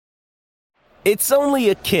It's only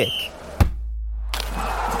a kick,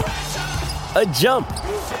 a jump,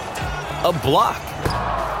 a block.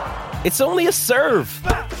 It's only a serve.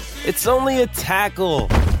 It's only a tackle,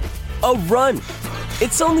 a run.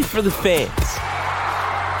 It's only for the fans.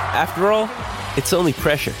 After all, it's only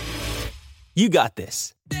pressure. You got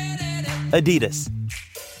this. Adidas.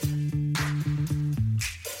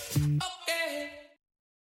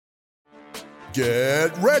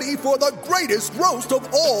 Get ready for the greatest roast of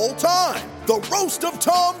all time. The Roast of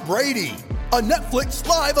Tom Brady. A Netflix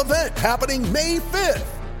live event happening May 5th.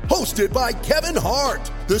 Hosted by Kevin Hart.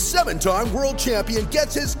 The 7-time world champion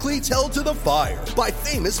gets his cleats held to the fire by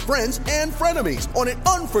famous friends and frenemies on an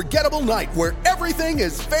unforgettable night where everything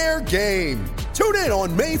is fair game. Tune in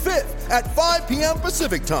on May 5th at 5 p.m.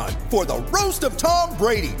 Pacific time for the Roast of Tom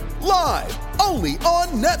Brady. Live only on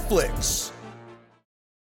Netflix.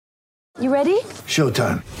 You ready?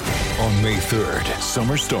 Showtime. On May 3rd,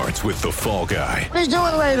 summer starts with The Fall Guy. Let's do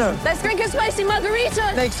it later. Let's drink a spicy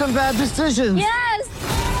margarita. Make some bad decisions. Yes!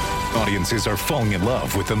 Audiences are falling in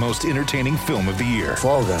love with the most entertaining film of the year.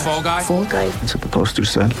 Fall Guy. Fall Guy? Fall Guy. That's what the poster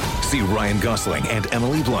said. See Ryan Gosling and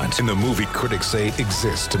Emily Blunt in the movie critics say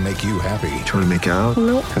exists to make you happy. Trying to make it out?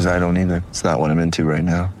 Nope. Because I don't either. It's not what I'm into right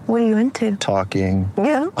now. What are you into? Talking.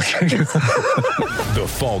 Yeah. The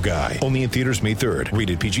Fall Guy. Only in theaters May 3rd.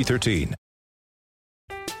 Rated PG-13.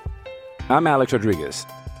 I'm Alex Rodriguez.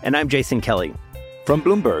 And I'm Jason Kelly. From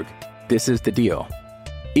Bloomberg, this is The Deal.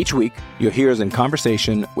 Each week, you'll hear us in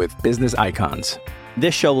conversation with business icons.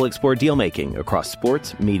 This show will explore deal-making across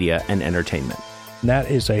sports, media, and entertainment. That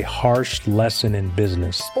is a harsh lesson in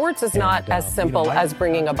business. Sports is not as simple as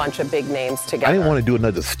bringing a bunch of big names together. I didn't want to do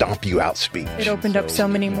another stomp you out speech. It opened up so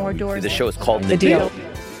many more doors. The show is called The Deal.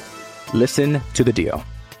 Listen to The Deal.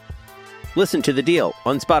 Listen to The Deal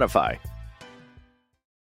on Spotify.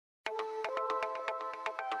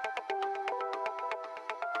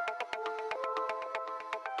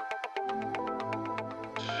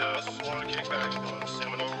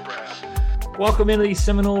 Welcome into the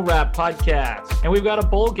Seminole Rap Podcast. And we've got a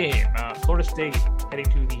bowl game. Florida State heading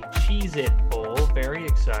to the Cheez-It Bowl. Very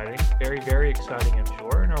exciting. Very, very exciting, I'm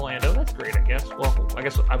sure. In Orlando. That's great, I guess. Well, I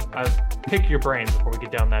guess I pick your brains before we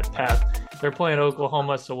get down that path. They're playing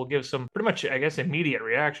Oklahoma, so we'll give some pretty much, I guess, immediate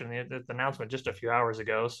reaction. The announcement just a few hours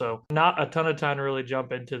ago. So not a ton of time to really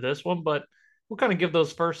jump into this one, but we'll kind of give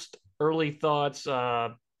those first early thoughts.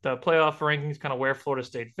 The playoff rankings, kind of where Florida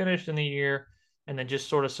State finished in the year, and then just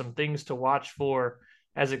sort of some things to watch for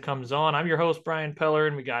as it comes on. I'm your host, Brian Peller,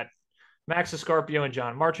 and we got Max Escarpio and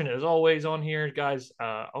John Marchant as always on here. Guys,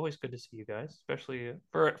 always good to see you guys, especially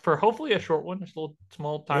for hopefully a short one, just a little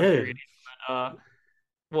small time period.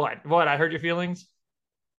 What? I heard your feelings?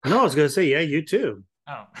 No, I was going to say, yeah, you too.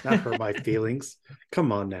 Oh. Not hurt my feelings.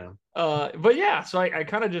 Come on now. But yeah, so I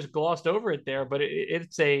kind of just glossed over it there, but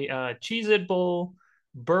it's a Cheez-It Bowl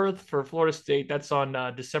berth for Florida State. That's on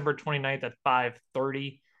December 29th at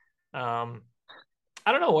 5:30.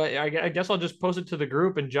 I don't know. I guess I'll just post it to the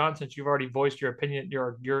group. And John, since you've already voiced your opinion,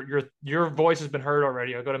 your voice has been heard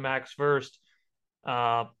already. I'll go to Max first.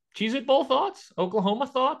 Cheez-It Bowl thoughts, Oklahoma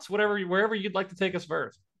thoughts, wherever you'd like to take us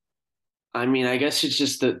first. I mean, I guess it's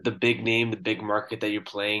just the big name, the big market that you're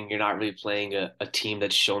playing. You're not really playing a team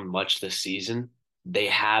that's shown much this season. They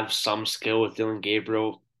have some skill with Dylan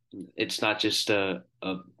Gabriel. It's not just a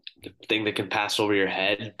thing that can pass over your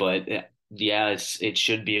head, but yeah, it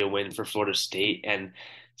should be a win for Florida State and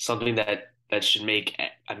something that should make,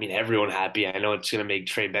 I mean, everyone happy. I know it's going to make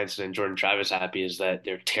Trey Benson and Jordan Travis happy, is that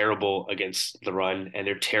they're terrible against the run and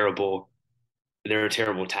they're a terrible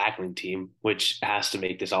tackling team, which has to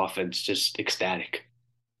make this offense just ecstatic.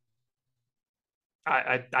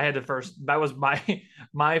 I had that was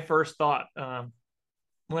my first thought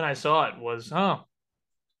when I saw it was,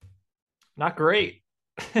 not great.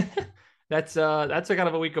 That's a kind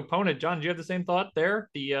of a weak opponent. John, do you have the same thought there?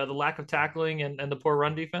 The lack of tackling and the poor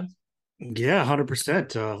run defense? Yeah,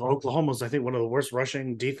 100%. Oklahoma's, I think, one of the worst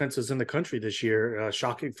rushing defenses in the country this year.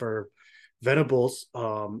 Shocking for Venables,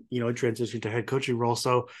 transition to head coaching role.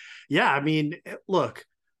 So, yeah, I mean, look,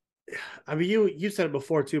 I mean, you said it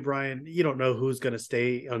before too, Brian. You don't know who's going to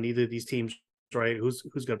stay on either of these teams, right? Who's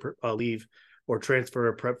going to leave or transfer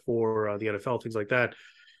or prep for the NFL, things like that.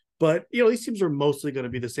 But, these teams are mostly going to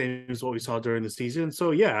be the same as what we saw during the season.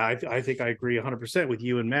 So, yeah, I think I agree 100% with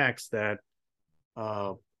you and Max that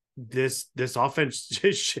this offense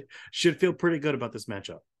should feel pretty good about this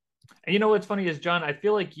matchup. And what's funny is, John, I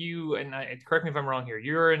feel like you, and correct me if I'm wrong here,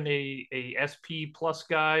 you're an a SP plus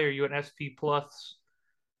guy. Are you an SP plus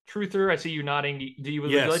truther? I see you nodding.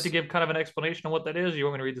 Would you like to give kind of an explanation on what that is? Or you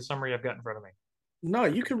want me to read the summary I've got in front of me? No,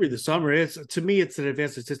 you can read the summary. To me, it's an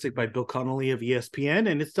advanced statistic by Bill Connolly of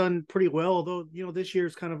ESPN, and it's done pretty well. Although this year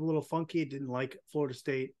is kind of a little funky. Didn't like Florida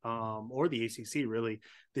State or the ACC really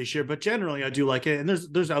this year, but generally I do like it. And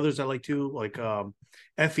there's others I like too, like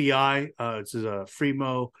FEI. It's a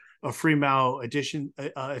Fremeau edition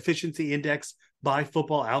efficiency index by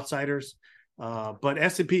Football Outsiders. But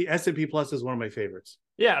S&P Plus is one of my favorites.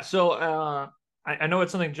 Yeah, so I know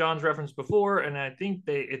it's something John's referenced before, and I think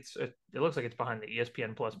it looks like it's behind the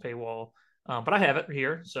ESPN Plus paywall, but I have it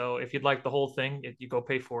here. So if you'd like the whole thing, you go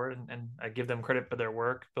pay for it, and I give them credit for their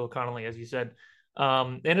work. Bill Connolly, as you said,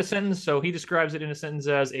 in a sentence. So he describes it in a sentence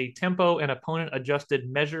as a tempo and opponent adjusted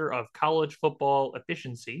measure of college football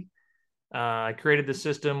efficiency. I created the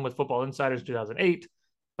system with Football Insiders 2008.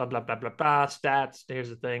 Blah blah blah blah blah. Stats. Here's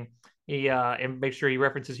the thing. He and make sure he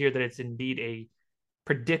references here that it's indeed a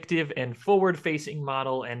predictive and forward-facing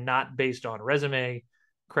model and not based on resume,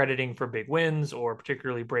 crediting for big wins or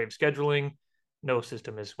particularly brave scheduling. No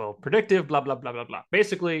system is well predictive, blah, blah, blah, blah, blah.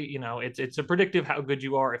 Basically, it's a predictive how good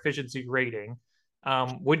you are efficiency rating.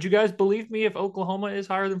 Would you guys believe me if Oklahoma is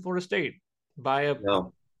higher than Florida State by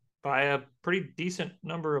a pretty decent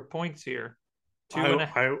number of points here? Two and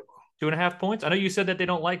a half points? I know you said that they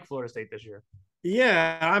don't like Florida State this year.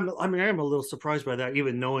 Yeah, I'm a little surprised by that,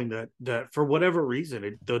 even knowing that for whatever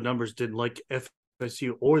reason the numbers didn't like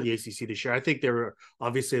FSU or the ACC this year. I think they were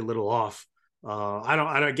obviously a little off. I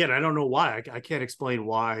don't know why. I can't explain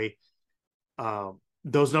why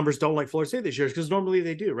those numbers don't like Florida State this year, because normally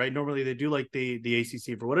they do, right? Normally they do like the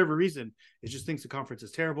ACC. For whatever reason, it just thinks the conference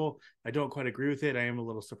is terrible. I don't quite agree with it. I am a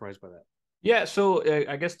little surprised by that. Yeah, so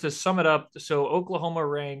I guess to sum it up, so Oklahoma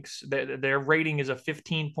ranks, their rating is a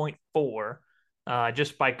 15.4.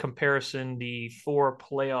 Just by comparison, the 4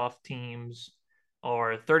 playoff teams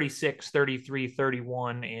are 36, 33,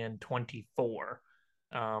 31, and 24.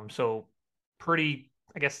 So pretty,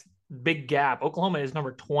 I guess, big gap. Oklahoma is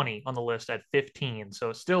number 20 on the list at 15.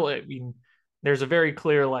 So still, I mean, there's a very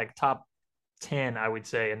clear top 10, I would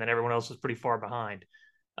say, and then everyone else is pretty far behind.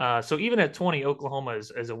 So even at 20, Oklahoma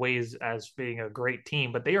is a ways as being a great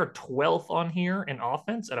team, but they are 12th on here in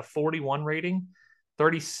offense at a 41 rating.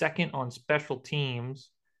 32nd on special teams,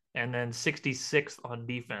 and then 66th on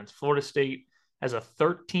defense. Florida State has a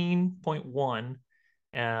 13.1,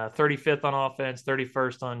 35th on offense,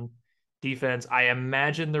 31st on defense. I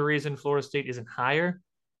imagine the reason Florida State isn't higher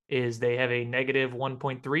is they have a negative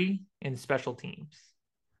 1.3 in special teams.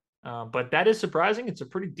 But that is surprising. It's a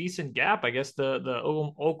pretty decent gap. I guess the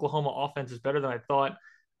Oklahoma offense is better than I thought.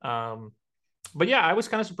 But yeah, I was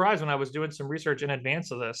kind of surprised when I was doing some research in advance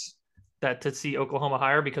of this, that to see Oklahoma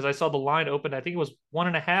higher, because I saw the line open. I think it was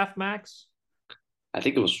 1.5 max. I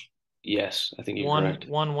think it was, yes. I think you're correct.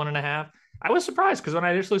 1.5. I was surprised because when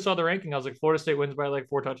I initially saw the ranking, I was like, Florida State wins by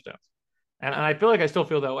 4 touchdowns. And I feel like I still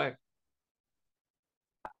feel that way.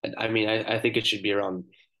 I mean, I think it should be around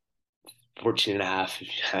 14.5 if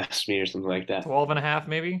you ask me, or something like that. 12.5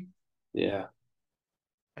 maybe? Yeah.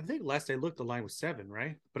 I think last I looked, the line was 7,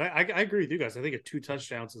 right? But I agree with you guys. I think 2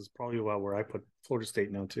 touchdowns is probably about where I put Florida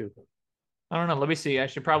State now too. I don't know. Let me see. I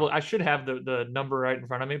should have the number right in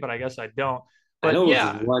front of me, but I guess I don't. But I know it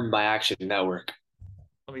was won by Action Network.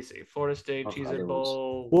 Let me see. Florida State, Cheez-It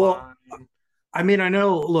Bowl. Well, I mean, I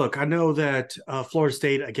know that Florida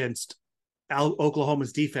State against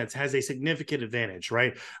Oklahoma's defense has a significant advantage,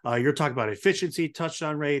 right? You're talking about efficiency,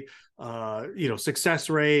 touchdown rate, success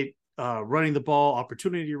rate, running the ball,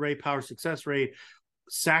 opportunity rate, power success rate,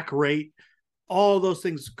 sack rate. All those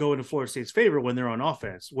things go into Florida State's favor when they're on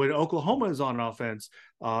offense. When Oklahoma is on offense,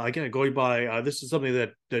 again, going by, this is something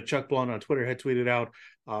that Chuck Blunt on Twitter had tweeted out.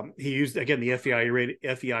 He used, again, the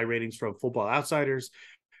FEI ratings from Football Outsiders.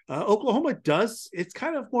 Oklahoma it's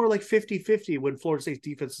kind of more like 50-50 when Florida State's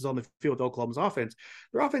defense is on the field with Oklahoma's offense.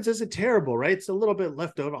 Their offense isn't terrible, right? It's a little bit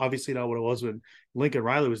left over. Obviously not what it was when Lincoln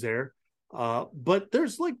Riley was there. But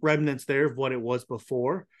there's remnants there of what it was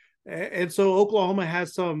before. And so Oklahoma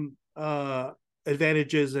has some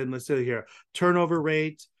advantages, and let's say here, turnover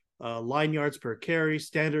rate, line yards per carry,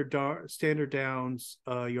 standard downs,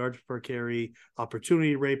 yards per carry,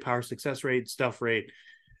 opportunity rate, power success rate, stuff rate.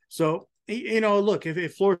 So, look,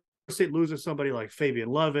 if Florida State loses somebody like Fabian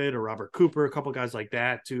Lovett or Robert Cooper, a couple guys like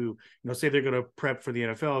that to, say they're going to prep for the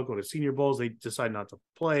NFL, go to Senior Bowls, they decide not to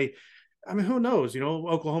play. I mean, who knows?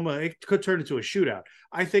 Oklahoma, it could turn into a shootout.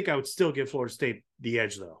 I think I would still give Florida State the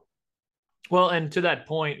edge, though. Well, and to that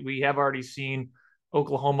point, we have already seen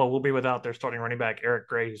Oklahoma will be without their starting running back, Eric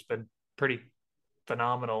Gray, who's been pretty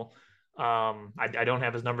phenomenal. I don't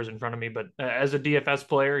have his numbers in front of me, but as a DFS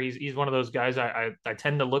player, he's one of those guys I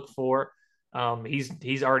tend to look for.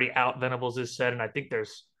 He's already out, Venables has said, and I think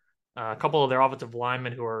there's a couple of their offensive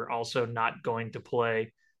linemen who are also not going to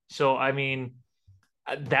play. So, I mean,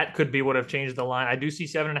 that could be what have changed the line. I do see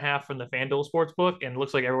 7.5 from the FanDuel Sportsbook, and it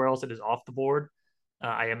looks like everywhere else it is off the board.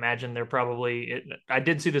 I imagine they're probably I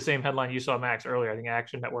did see the same headline you saw, Max, earlier. I think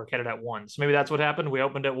Action Network had it at 1. So maybe that's what happened. We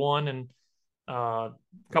opened at 1, and a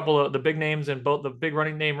couple of the big names and both the big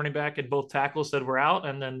running back and both tackles said we're out,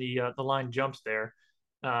 and then the line jumps there.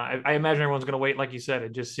 I imagine everyone's going to wait, like you said,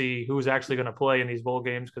 and just see who's actually going to play in these bowl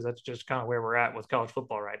games, because that's just kind of where we're at with college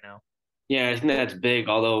football right now. Yeah, I think that's big.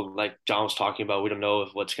 Although, like John was talking about, we don't know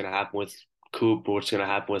what's going to happen with Coop or what's going to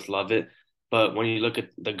happen with Lovett. But when you look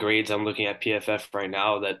at the grades, I'm looking at PFF right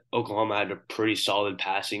now, that Oklahoma had a pretty solid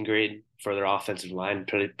passing grade for their offensive line,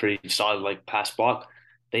 pretty solid like pass block.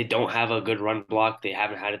 They don't have a good run block. They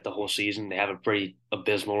haven't had it the whole season. They have a pretty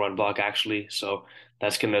abysmal run block, actually. So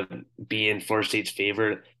that's going to be in Florida State's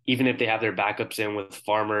favor. Even if they have their backups in with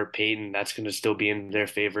Farmer, Peyton, that's going to still be in their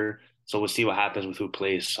favor. So we'll see what happens with who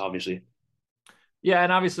plays, obviously. Yeah,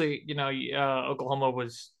 and obviously, Oklahoma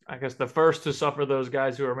was, I guess, the first to suffer those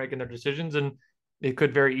guys who are making their decisions, and it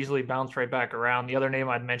could very easily bounce right back around. The other name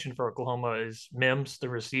I'd mention for Oklahoma is Mims, the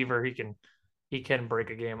receiver. He can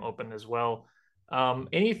break a game open as well.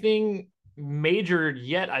 Anything major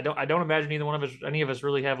yet? I don't imagine any of us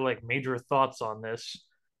really have like major thoughts on this.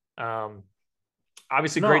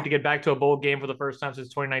 Obviously, great to get back to a bowl game for the first time since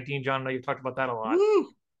 2019. John, I know you've talked about that a lot. Woo!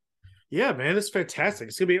 Yeah, man, it's fantastic.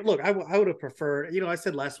 It's gonna be. Look, I would have preferred. I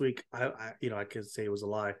said last week. I could say it was a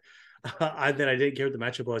lie. That I didn't care what the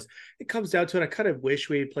matchup was. It comes down to it. I kind of wish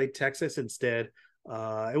we had played Texas instead.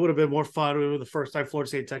 It would have been more fun. It was the first time Florida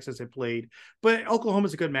State and Texas had played. But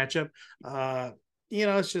Oklahoma's a good matchup.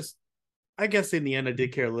 It's just, I guess in the end I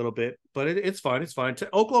did care a little bit, but it's fine. It's fine.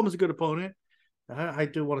 Oklahoma's a good opponent. I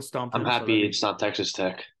do want to stomp them. I'm happy it's not Texas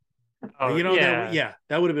Tech. That would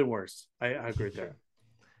have been worse. I agree with that.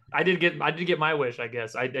 I did get my wish, I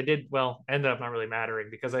guess. I did, ended up not really mattering,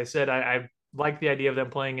 because I said I like the idea of them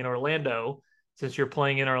playing in Orlando, since you're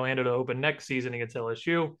playing in Orlando to open next season against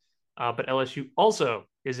LSU. But LSU also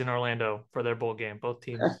is in Orlando for their bowl game. Both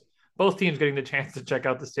teams getting the chance to check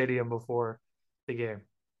out the stadium before the game.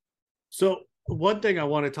 So one thing I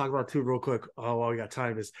want to talk about too real quick while we got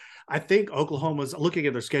time is, I think Oklahoma's, looking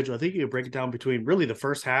at their schedule, I think you can break it down between really the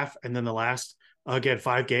first half and then the last,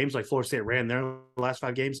 5 games, like Florida State ran their last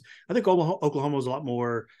 5 games. I think Oklahoma was a lot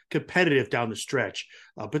more competitive down the stretch,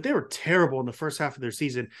 but they were terrible in the first half of their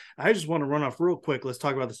season. I just want to run off real quick. Let's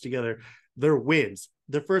talk about this together. Their wins.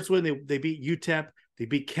 Their first win, they beat UTEP, they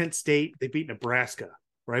beat Kent State, they beat Nebraska,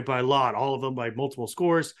 right, by a lot, all of them by multiple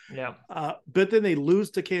scores. Yeah. But then they lose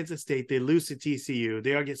to Kansas State, they lose to TCU,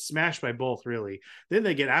 they get smashed by both, really. Then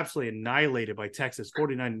they get absolutely annihilated by Texas,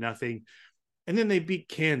 49-0. And then they beat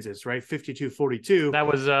Kansas, right, 52-42. That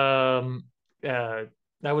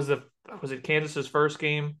was it Kansas's first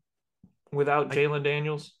game without Jalen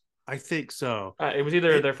Daniels? I think so. It was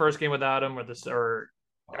either their first game without him or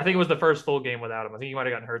I think it was the first full game without him. I think he might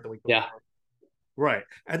have gotten hurt the week before. Yeah. Right.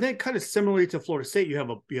 And then kind of similarly to Florida State, you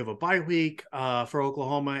have a bye week for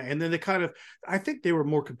Oklahoma. And then I think they were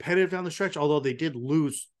more competitive down the stretch, although they did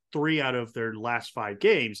lose 3 out of their last 5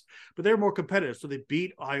 games, but they're more competitive. So they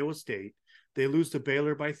beat Iowa State. They lose to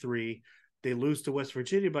Baylor by 3. They lose to West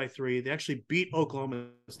Virginia by 3. They actually beat Oklahoma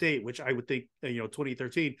State, which I would think,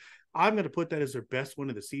 2013. I'm going to put that as their best win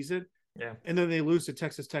of the season. Yeah. And then they lose to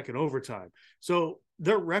Texas Tech in overtime. So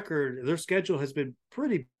their schedule has been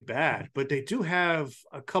pretty bad, but they do have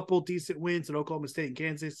a couple decent wins in Oklahoma State and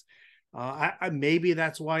Kansas. Maybe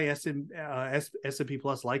that's why S&P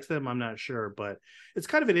Plus likes them. I'm not sure, but it's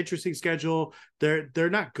kind of an interesting schedule. They're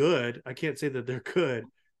not good. I can't say that they're good,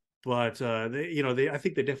 but I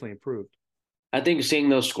think they definitely improved. I think seeing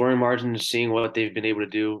those scoring margins, seeing what they've been able to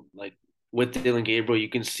do, like with Dillon Gabriel, you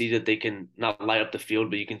can see that they can not light up the field,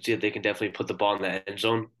 but you can see that they can definitely put the ball in the end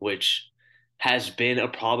zone, which has been a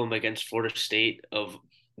problem against Florida State of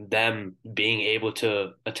them being able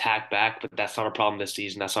to attack back, but that's not a problem this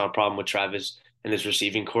season. That's not a problem with Travis and his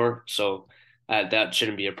receiving core. So that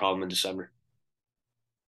shouldn't be a problem in December.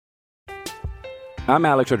 I'm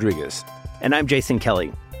Alex Rodriguez. And I'm Jason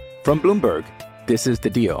Kelly. From Bloomberg, this is The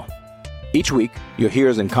Deal. Each week, you'll hear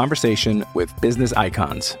us in conversation with business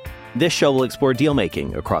icons. This show will explore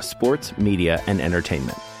deal-making across sports, media, and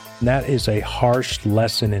entertainment. That is a harsh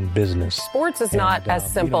lesson in business. Sports is not as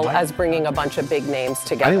simple as bringing a bunch of big names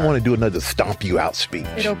together. I didn't want to do another stomp you out speech.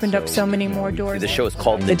 It opened up so many more doors. The show is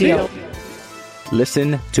called The Deal.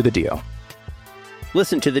 Listen to The Deal.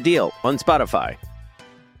 Listen to The Deal on Spotify.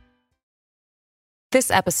 This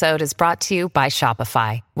episode is brought to you by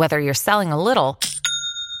Shopify. Whether you're selling a little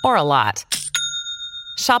or a lot,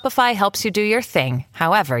 Shopify helps you do your thing,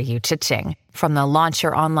 however you cha-ching. From the launch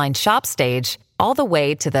your online shop stage, all the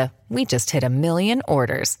way to the we just hit 1 million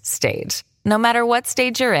orders stage. No matter what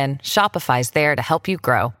stage you're in, Shopify's there to help you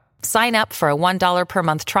grow. Sign up for a $1 per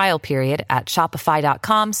month trial period at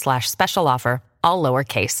shopify.com/special offer, all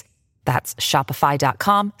lowercase. That's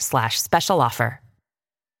shopify.com/special offer.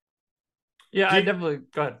 Yeah, I definitely,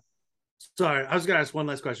 go ahead. Sorry, I was going to ask one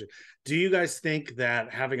last question. Do you guys think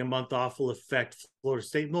that having a month off will affect Florida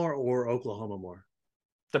State more or Oklahoma more?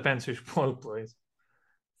 Depends who plays.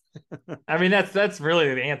 I mean, that's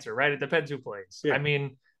really the answer, right? It depends who plays. Yeah. I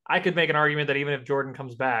mean, I could make an argument that even if Jordan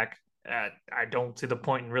comes back, I don't see the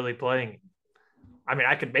point in really playing. I mean,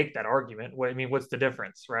 I could make that argument. I mean, what's the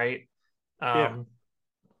difference, right?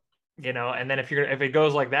 You know, and then if it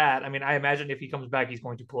goes like that, I mean, I imagine if he comes back, he's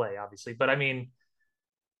going to play, obviously. But I mean,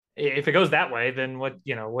 if it goes that way, then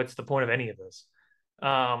what's the point of any of this?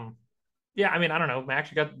 Yeah, I mean, I don't know. Max,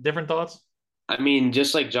 you got different thoughts? I mean,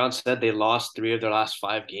 just like John said, they lost 3 of their last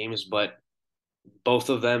 5 games, but both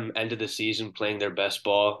of them ended the season playing their best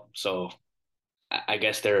ball. So I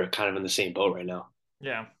guess they're kind of in the same boat right now.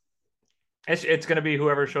 Yeah. It's going to be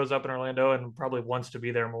whoever shows up in Orlando and probably wants to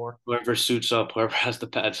be there more. Whoever suits up, whoever has the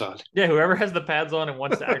pads on. Yeah, whoever has the pads on and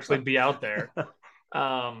wants to actually be out there.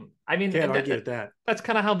 I mean, can't argue with that. That's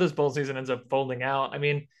kind of how this bowl season ends up folding out. I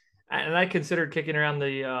mean, and I considered kicking around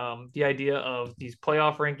the idea of these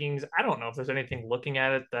playoff rankings. I don't know if there's anything looking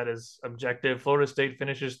at it that is objective. Florida State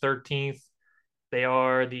finishes 13th. They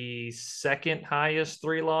are the second highest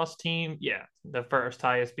 3-loss team. Yeah, the first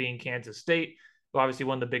highest being Kansas State, who obviously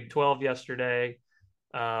won the Big 12 yesterday.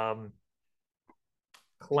 Clemson,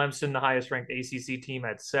 the highest ranked ACC team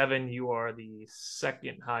at 7. You are the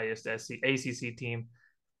second highest ACC team.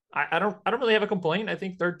 I don't really have a complaint. I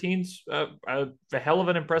think 13's a hell of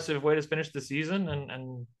an impressive way to finish the season,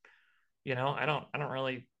 and you know, I don't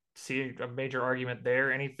really see a major argument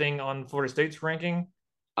there. Anything on Florida State's ranking?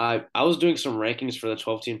 I was doing some rankings for the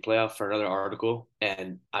 12-team playoff for another article,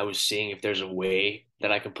 and I was seeing if there's a way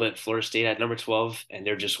that I could put Florida State at number 12, and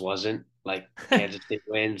there just wasn't. Like, Kansas State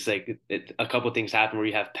wins. Like, a couple of things happen where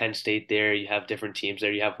you have Penn State there, you have different teams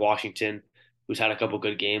there, you have Washington, who's had a couple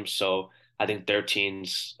good games. So I think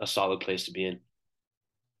 13's a solid place to be in.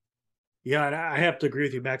 Yeah, and I have to agree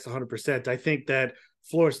with you, Max, 100%. I think that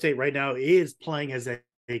Florida State right now is playing as a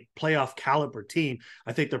playoff caliber team.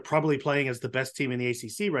 I think they're probably playing as the best team in the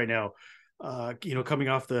ACC right now, coming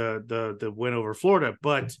off the win over Florida.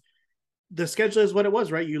 But the schedule is what it was,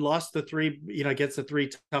 right? You lost the 3, against the 3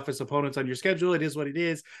 toughest opponents on your schedule. It is what it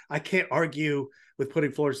is. I can't argue with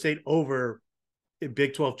putting Florida State over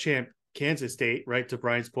Big 12 champ Kansas State, right, to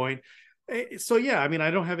Brian's point. So, yeah, I mean, I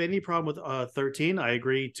don't have any problem with 13. I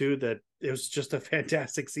agree, too, that it was just a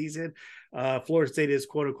fantastic season. Florida State is,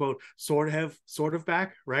 quote unquote, sort of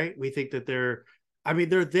back, right? We think that they're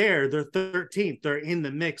there. They're 13th. They're in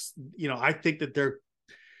the mix. I think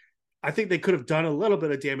they could have done a little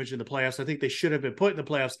bit of damage in the playoffs. I think they should have been put in the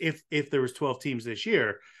playoffs if there was 12 teams this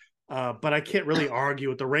year. But I can't really argue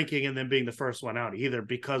with the ranking and them being the first one out either,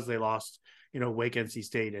 because they lost, Wake, NC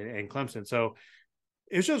State, and Clemson. So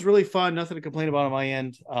it was just really fun. Nothing to complain about on my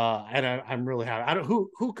end. And I'm really happy.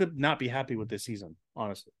 Who could not be happy with this season,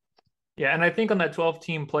 honestly? Yeah, and I think on that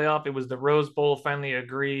 12-team playoff, it was the Rose Bowl finally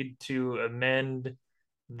agreed to amend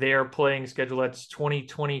their playing schedule. That's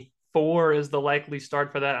 2024 is the likely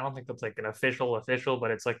start for that. I don't think that's like an official,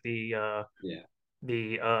 but it's like it's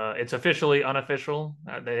officially unofficial.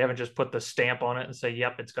 They haven't just put the stamp on it and say,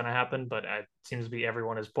 yep, it's going to happen. But it seems to be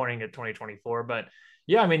everyone is pointing at 2024. But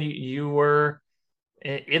yeah, I mean, you were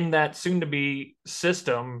in that soon-to-be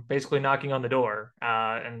system, basically knocking on the door.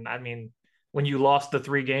 And I mean, when you lost the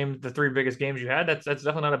 3 biggest games you had, that's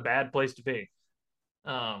definitely not a bad place to be.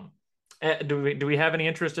 Do we have any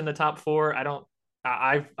interest in the top 4?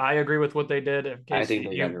 I agree with what they did. I think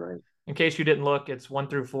they got it right. In case you didn't look, it's 1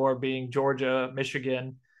 through 4 being Georgia,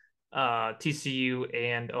 Michigan, TCU,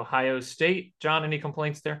 and Ohio State. John, any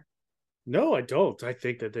complaints there? No, I don't. I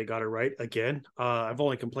think that they got it right again. I've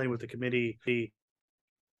only complained with the committee.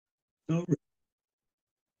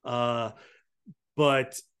 But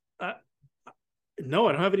no,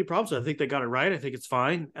 I don't have any problems. I think they got it right. I think it's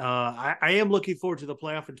fine. I am looking forward to the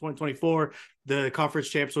playoff in 2024. The conference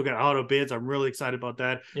champs will get auto bids. I'm really excited about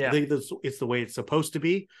that. Yeah. I think it's the way it's supposed to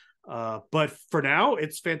be. But for now,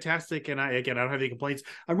 it's fantastic. And I don't have any complaints.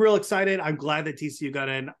 I'm real excited. I'm glad that TCU got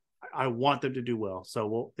in. I want them to do well.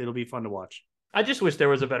 So it'll be fun to watch. I just wish there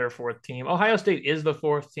was a better 4th team. Ohio State is the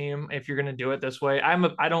 4th team if you're going to do it this way.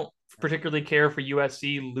 I don't particularly care for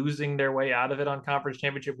USC losing their way out of it on conference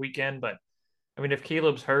championship weekend, but I mean, if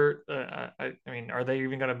Caleb's hurt, I mean, are they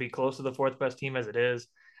even going to be close to the fourth best team as it is?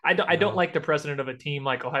 I don't like the precedent of a team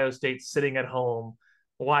like Ohio State sitting at home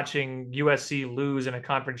watching USC lose in a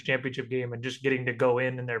conference championship game and just getting to go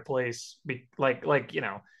in their place,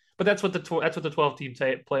 But that's what the 12 team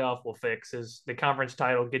playoff will fix, is the conference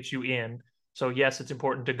title gets you in. So yes, it's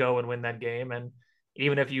important to go and win that game, and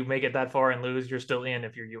even if you make it that far and lose, you're still in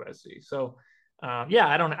if you're USC. So I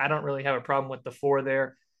don't really have a problem with the 4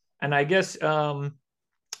 there, and I guess Florida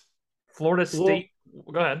State.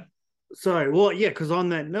 Go ahead. Sorry. Well, yeah, because on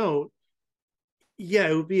that note, yeah,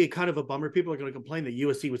 it would be a kind of a bummer. People are going to complain that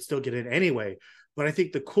USC would still get in anyway. But I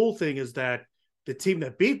think the cool thing is that the team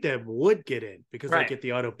that beat them would get in because they get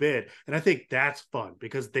the auto bid. And I think that's fun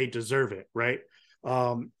because they deserve it, right?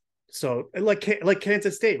 So like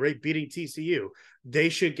Kansas State, right, beating TCU, they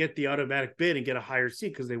should get the automatic bid and get a higher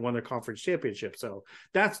seed because they won their conference championship. So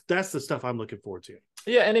that's the stuff I'm looking forward to.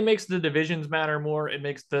 Yeah, and it makes the divisions matter more. It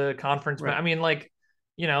makes the conference matter. I mean,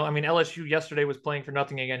 LSU yesterday was playing for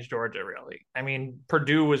nothing against Georgia, really. I mean,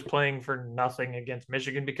 Purdue was playing for nothing against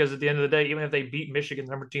Michigan because at the end of the day, even if they beat Michigan,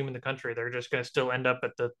 number team in the country, they're just going to still end up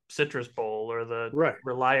at the Citrus Bowl or the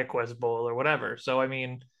ReliaQuest Bowl or whatever. So, I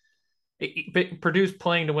mean, Purdue's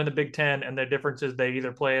playing to win the Big Ten, and the difference is they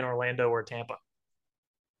either play in Orlando or Tampa.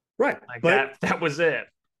 Right. That was it.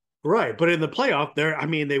 Right. But in the playoff,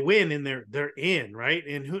 they win and they're in, right?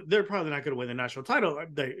 And they're probably not going to win the national title.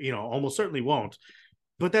 They, almost certainly won't.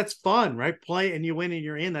 But that's fun, right? Play and you win and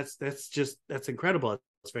you're in. That's incredible.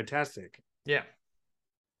 It's fantastic. Yeah.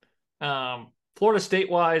 Florida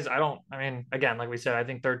State wise, again, like we said, I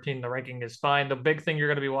think 13, the ranking is fine. The big thing you're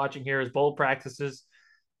going to be watching here is bowl practices.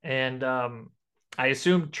 And I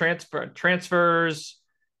assume transfers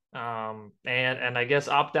and I guess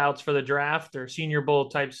opt-outs for the draft or Senior Bowl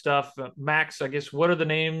type stuff. Max, I guess, what are the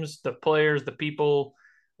names, the players, the people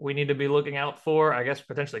we need to be looking out for? I guess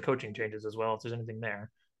potentially coaching changes as well, if there's anything there.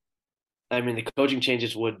 I mean, the coaching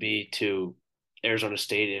changes would be to Arizona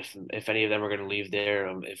State if any of them are going to leave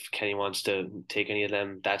there. If Kenny wants to take any of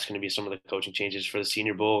them, that's going to be some of the coaching changes for the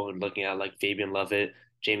Senior Bowl. And looking at like Fabian Lovett,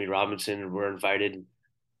 Jamie Robinson were invited.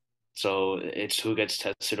 So it's who gets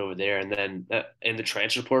tested over there. And then in the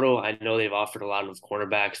transfer portal, I know they've offered a lot of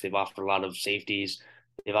cornerbacks. They've offered a lot of safeties.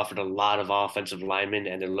 They've offered a lot of offensive linemen,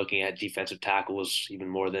 and they're looking at defensive tackles even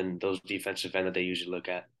more than those defensive end that they usually look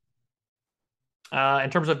at. In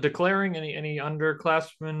terms of declaring any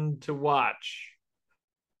underclassmen to watch?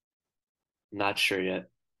 Not sure yet.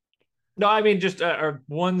 No, I mean just are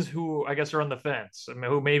ones who I guess are on the fence. I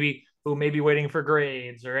mean, who may be waiting for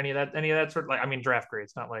grades or any of that sort of, like, I mean, draft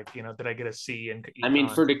grades, not like, did I get a C? And I mean,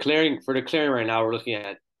 for declaring right now, we're looking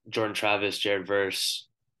at Jordan Travis, Jared Verse,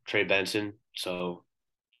 Trey Benson. So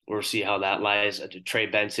we'll see how that lies. Trey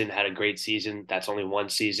Benson had a great season. That's only one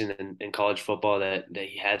season in college football that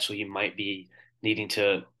he had. So he might be needing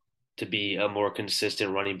to be a more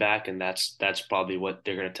consistent running back. And that's probably what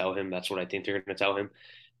they're going to tell him. That's what I think they're going to tell him.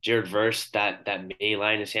 Jared Verse, that may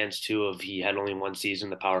lie in his hands too, of he had only one season,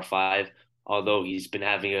 the Power 5, although he's been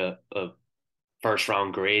having a first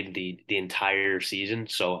round grade the entire season.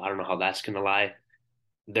 So I don't know how that's going to lie.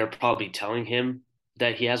 They're probably telling him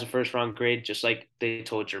that he has a first round grade, just like they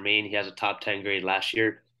told Jermaine he has a top 10 grade last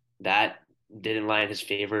year. That didn't lie in his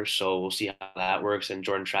favor. So we'll see how that works. And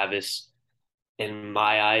Jordan Travis, in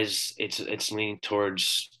my eyes, it's leaning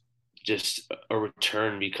towards just a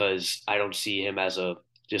return, because I don't see him as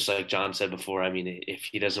just like John said before, I mean, if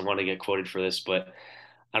he doesn't want to get quoted for this, but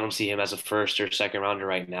I don't see him as a first or second rounder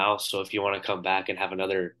right now. So if you want to come back and have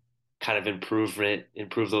another kind of improvement,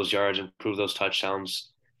 improve those yards, improve those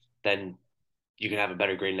touchdowns, then you can have a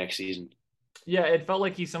better grade next season. Yeah, it felt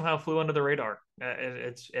like he somehow flew under the radar.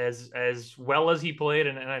 It's as well as he played.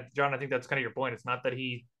 And John, I think that's kind of your point. It's not that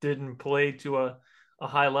he didn't play to a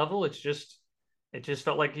high level. It just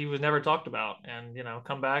felt like he was never talked about, and,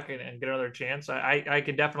 come back and get another chance. I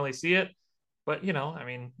can definitely see it, but I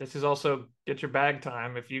mean, this is also get your bag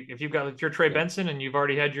time. If you're Trey Benson and you've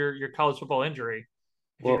already had your college football injury,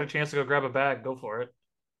 if you get a chance to go grab a bag, go for it.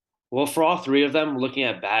 Well, for all three of them, looking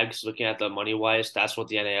at bags, looking at the money wise, that's what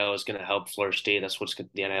the NIL is going to help Florida State. That's what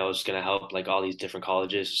the NIL is going to help, like all these different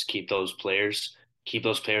colleges, just keep those players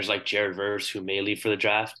like Jared Verse, who may leave for the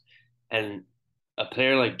draft. And a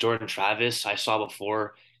player like Jordan Travis, I saw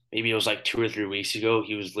before, maybe it was like 2 or 3 weeks ago,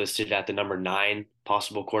 he was listed at the number 9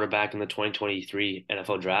 possible quarterback in the 2023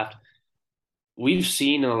 NFL draft. We've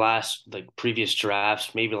seen in the last, previous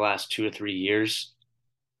drafts, maybe the last 2 or 3 years,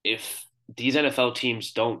 if these NFL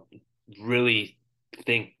teams don't really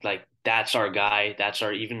think like that's our guy, that's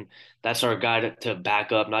our guy to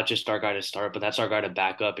back up, not just our guy to start, but that's our guy to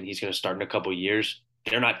back up, and he's going to start in a couple of years,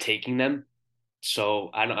 they're not taking them. So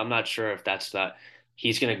I'm not sure if that's that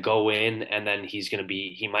he's going to go in and then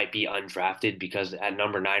he might be undrafted, because at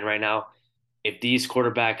number 9 right now, if these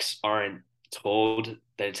quarterbacks aren't told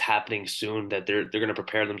that it's happening soon, that they're going to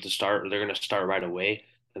prepare them to start, or they're going to start right away,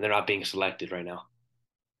 and they're not being selected right now.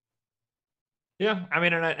 Yeah, I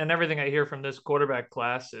mean, and everything I hear from this quarterback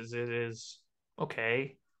class is it is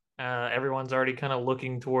okay. Everyone's already kind of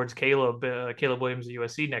looking towards Caleb Williams at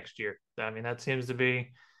USC next year. I mean, that seems to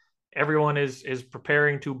be everyone is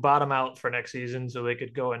preparing to bottom out for next season so they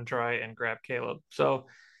could go and try and grab Caleb. So,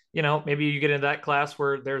 maybe you get into that class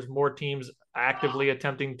where there's more teams actively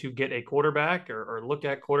attempting to get a quarterback or look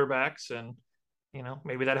at quarterbacks, and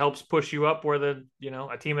maybe that helps push you up where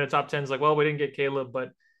a team in the top 10 is like, well, we didn't get Caleb, but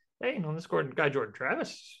hey, this guy Jordan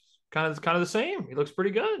Travis kind of the same. He looks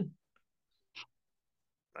pretty good.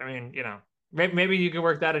 I mean, maybe you can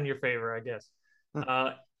work that in your favor, I guess.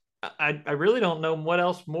 I really don't know what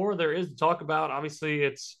else more there is to talk about. Obviously,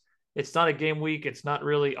 it's not a game week. It's not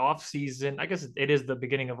really off season. I guess it is the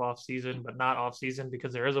beginning of off season, but not off season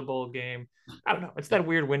because there is a bowl game. I don't know. It's that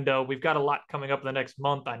weird window. We've got a lot coming up in the next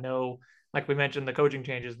month. I know, like we mentioned, the coaching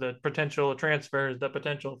changes, the potential transfers, the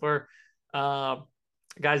potential for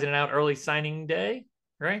guys in and out early signing day,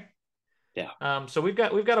 right? Yeah. So we've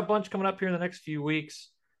got a bunch coming up here in the next few weeks,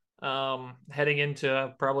 heading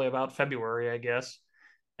into probably about February, I guess.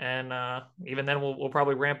 And even then we'll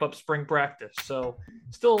probably ramp up spring practice. So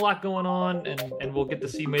still a lot going on, and we'll get to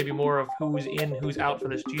see maybe more of who's in, who's out for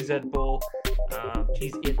this Cheez-It Bowl.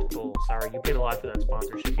 Cheez-It Bowl. Sorry, you paid a lot for that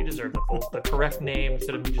sponsorship. You deserve the correct name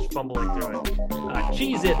instead of me just fumbling through it.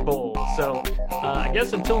 Cheez-It Bowl. So I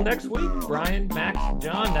guess until next week, Brian, Max,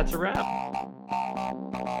 John, that's a wrap.